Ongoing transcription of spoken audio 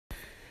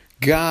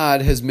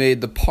God has made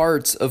the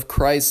parts of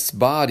Christ's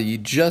body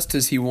just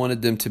as he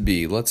wanted them to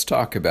be. Let's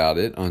talk about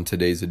it on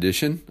today's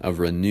edition of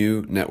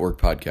Renew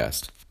Network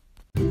Podcast.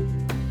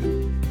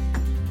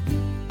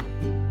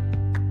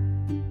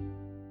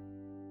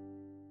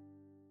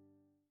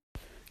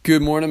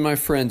 Good morning, my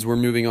friends. We're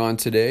moving on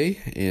today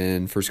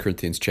in 1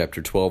 Corinthians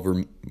chapter 12.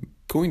 We're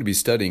going to be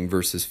studying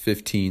verses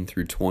 15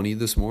 through 20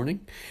 this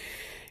morning,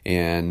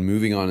 and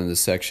moving on in the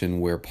section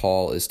where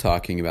Paul is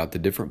talking about the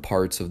different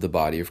parts of the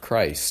body of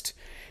Christ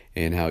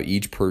and how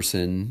each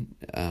person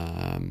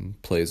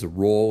plays a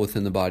role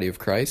within the body of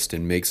Christ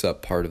and makes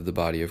up part of the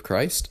body of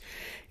Christ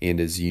and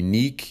is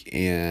unique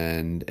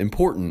and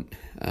important.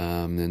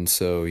 And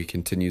so he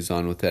continues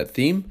on with that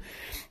theme,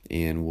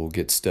 and we'll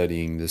get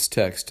studying this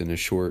text in a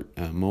short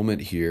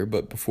moment here.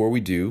 But before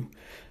we do,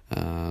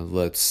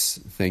 let's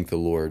thank the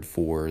Lord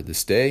for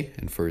this day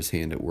and for his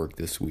hand at work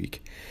this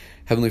week.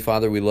 Heavenly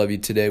Father, we love you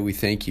today. We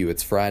thank you.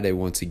 It's Friday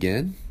once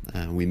again.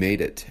 We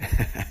made it.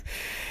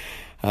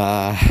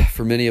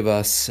 For many of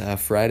us,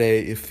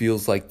 Friday, it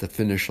feels like the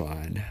finish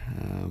line.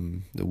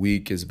 The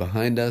week is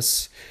behind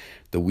us.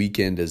 The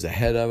weekend is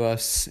ahead of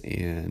us.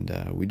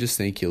 And we just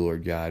thank you,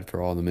 Lord God,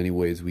 for all the many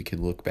ways we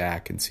can look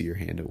back and see your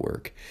hand at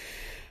work.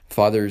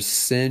 Father,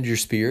 send your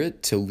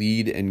Spirit to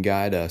lead and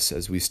guide us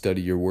as we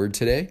study your word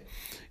today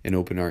and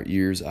open our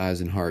ears,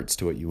 eyes, and hearts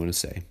to what you want to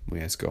say. We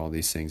ask all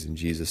these things in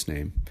Jesus'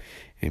 name.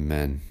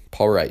 Amen.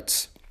 Paul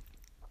writes,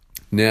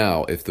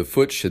 "Now, if the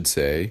foot should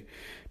say,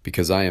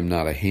 'Because I am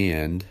not a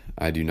hand,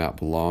 I do not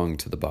belong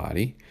to the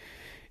body,'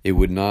 it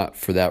would not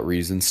for that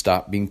reason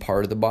stop being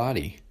part of the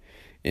body.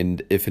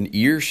 And if an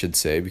ear should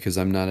say, 'Because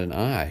I'm not an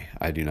eye,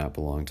 I do not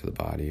belong to the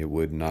body,' it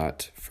would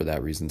not for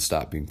that reason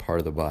stop being part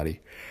of the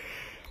body.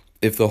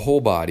 If the whole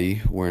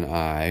body were an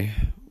eye,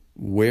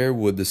 where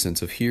would the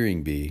sense of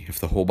hearing be? If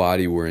the whole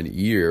body were an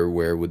ear,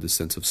 where would the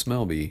sense of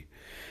smell be?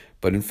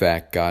 But in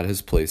fact, God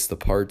has placed the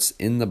parts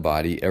in the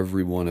body,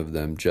 every one of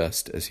them,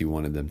 just as he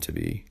wanted them to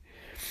be.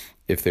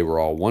 If they were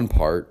all one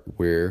part,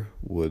 where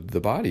would the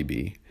body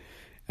be?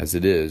 As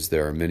it is,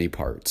 there are many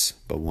parts,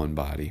 but one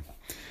body."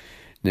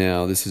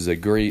 Now, this is a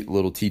great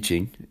little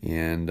teaching,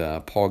 and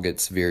Paul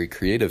gets very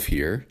creative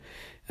here.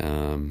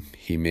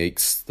 He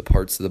makes the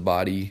parts of the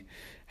body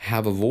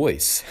have a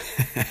voice,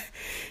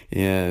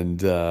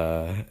 and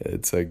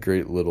it's a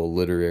great little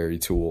literary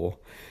tool.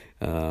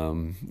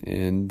 And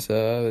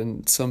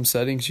in some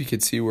settings, you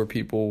could see where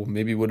people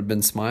maybe would have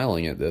been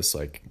smiling at this,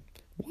 like,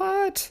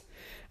 what?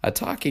 A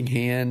talking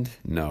hand?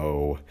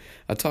 No.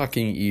 A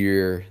talking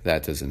ear?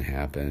 That doesn't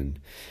happen.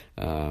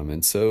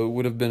 And so it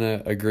would have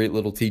been a great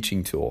little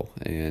teaching tool.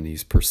 And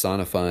he's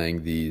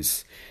personifying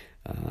these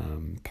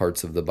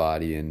parts of the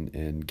body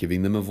and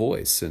giving them a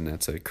voice. And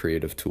that's a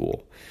creative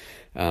tool.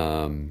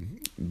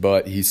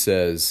 But he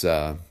says,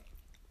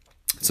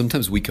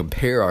 sometimes we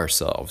compare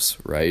ourselves,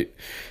 right,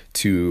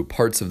 to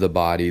parts of the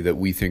body that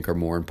we think are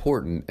more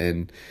important.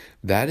 And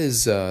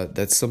that's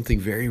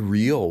something very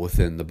real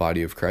within the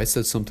body of Christ.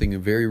 That's something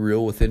very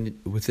real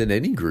within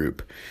any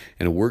group.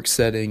 In a work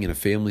setting, in a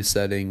family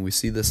setting, we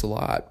see this a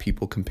lot.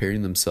 People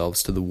comparing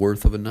themselves to the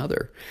worth of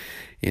another.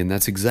 And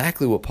that's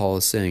exactly what Paul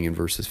is saying in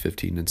verses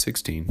 15 and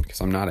 16.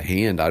 Because I'm not a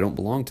hand, I don't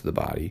belong to the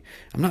body.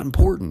 I'm not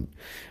important.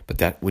 But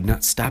that would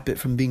not stop it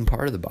from being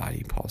part of the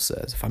body, Paul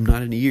says. If I'm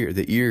not an ear,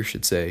 the ear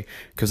should say,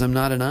 because I'm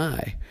not an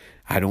eye,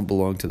 I don't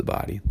belong to the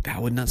body.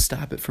 That would not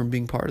stop it from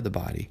being part of the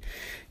body.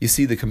 You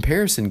see, the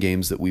comparison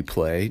games that we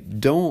play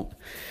don't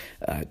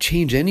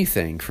change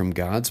anything from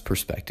God's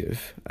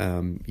perspective.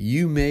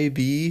 You may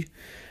be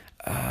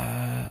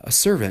a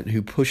servant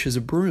who pushes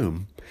a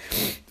broom,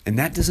 and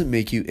that doesn't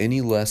make you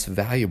any less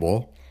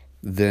valuable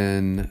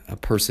than a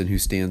person who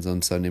stands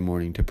on Sunday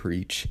morning to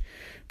preach.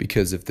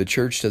 Because if the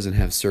church doesn't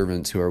have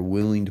servants who are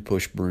willing to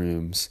push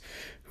brooms,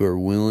 who are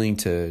willing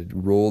to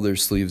roll their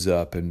sleeves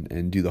up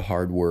and do the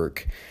hard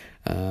work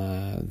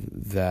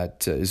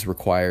that is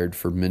required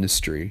for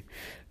ministry,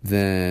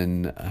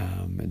 then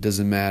it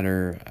doesn't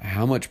matter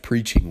how much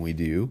preaching we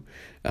do,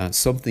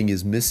 something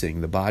is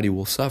missing. The body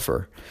will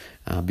suffer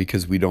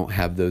because we don't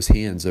have those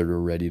hands that are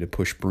ready to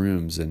push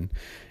brooms and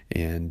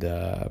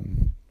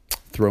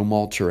throw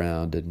mulch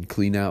around and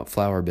clean out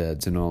flower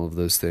beds and all of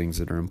those things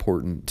that are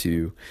important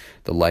to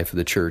the life of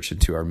the church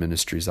and to our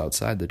ministries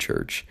outside the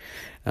church.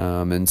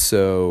 And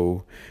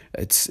so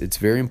it's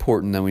very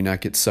important that we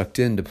not get sucked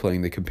into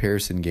playing the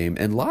comparison game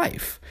in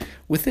life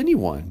with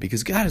anyone,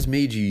 because God has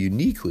made you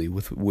uniquely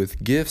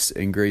with gifts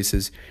and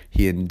graces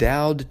he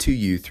endowed to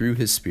you through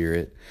his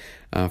Spirit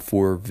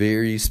for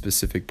very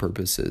specific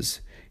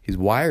purposes. He's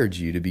wired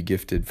you to be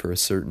gifted in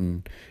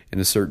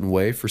a certain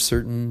way for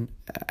certain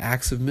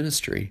acts of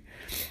ministry.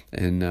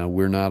 And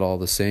we're not all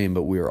the same,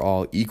 but we are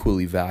all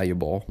equally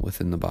valuable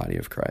within the body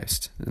of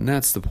Christ. And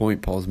that's the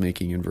point Paul's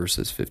making in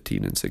verses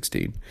 15 and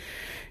 16.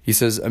 He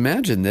says,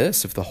 imagine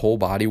this, if the whole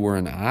body were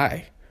an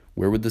eye,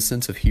 where would the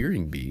sense of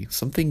hearing be?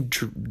 Something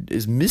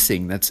is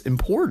missing that's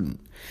important.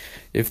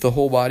 If the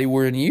whole body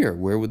were an ear,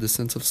 where would the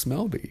sense of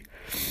smell be?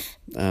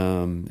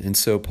 And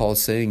so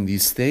Paul's saying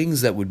these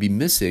things that would be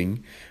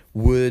missing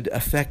would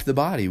affect the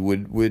body,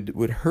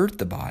 would hurt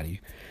the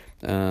body.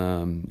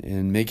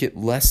 and make it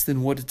less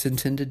than what it's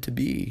intended to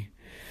be.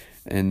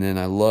 And then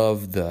I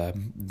love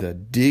the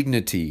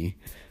dignity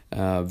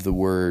of the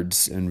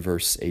words in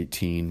verse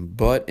 18.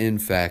 But in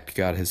fact,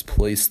 God has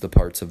placed the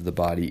parts of the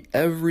body,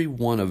 every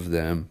one of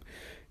them,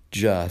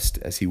 just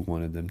as he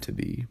wanted them to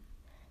be.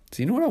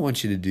 So you know what I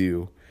want you to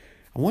do?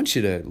 I want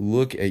you to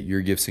look at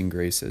your gifts and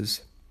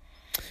graces.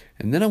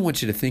 And then I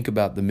want you to think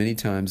about the many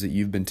times that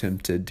you've been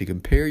tempted to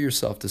compare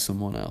yourself to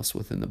someone else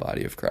within the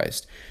body of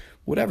Christ,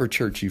 whatever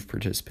church you've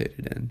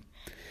participated in.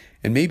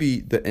 And maybe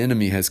the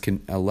enemy has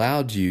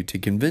allowed you to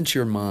convince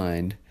your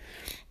mind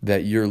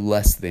that you're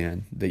less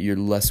than, that you're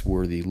less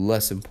worthy,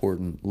 less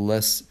important,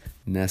 less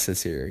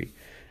necessary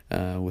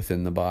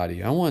within the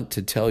body. I want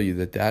to tell you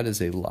that that is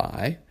a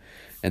lie,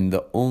 and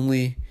the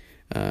only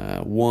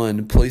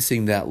one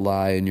placing that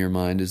lie in your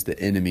mind is the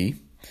enemy,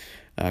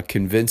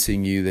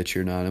 convincing you that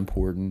you're not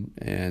important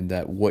and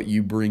that what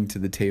you bring to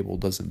the table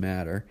doesn't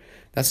matter.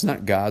 That's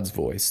not God's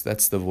voice.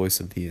 That's the voice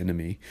of the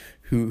enemy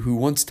who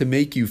wants to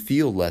make you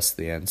feel less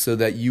than so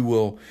that you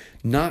will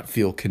not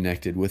feel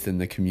connected within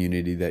the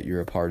community that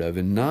you're a part of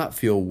and not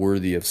feel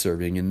worthy of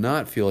serving and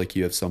not feel like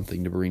you have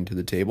something to bring to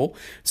the table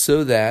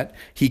so that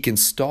he can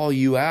stall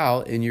you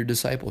out in your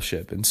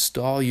discipleship and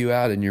stall you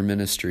out in your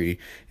ministry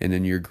and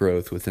in your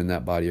growth within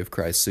that body of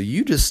Christ. So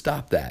you just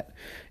stop that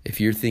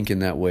if you're thinking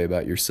that way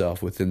about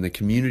yourself within the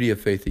community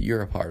of faith that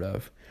you're a part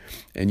of.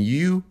 And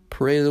you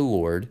pray to the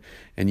Lord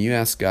and you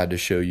ask God to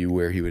show you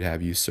where he would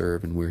have you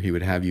serve and where he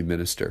would have you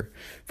minister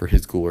for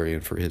his glory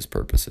and for his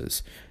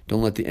purposes.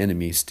 Don't let the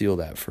enemy steal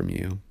that from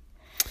you.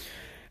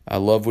 I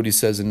love what he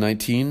says in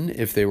 19.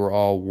 If they were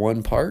all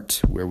one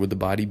part, where would the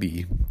body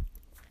be?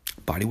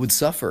 Body would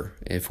suffer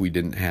if we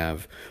didn't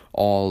have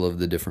all of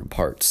the different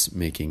parts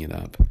making it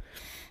up.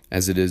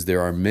 As it is,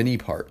 there are many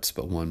parts,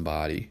 but one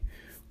body.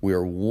 We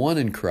are one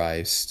in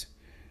Christ,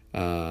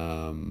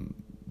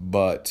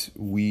 but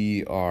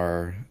we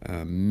are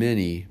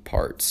many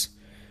parts.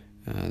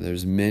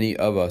 There's many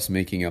of us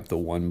making up the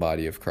one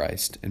body of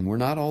Christ, and we're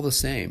not all the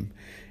same,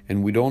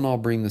 and we don't all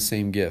bring the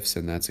same gifts,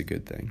 and that's a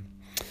good thing.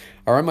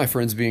 All right, my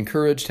friends, be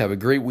encouraged. Have a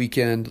great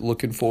weekend.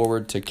 Looking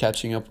forward to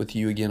catching up with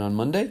you again on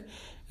Monday,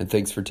 and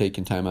thanks for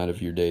taking time out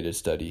of your day to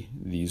study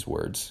these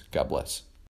words. God bless.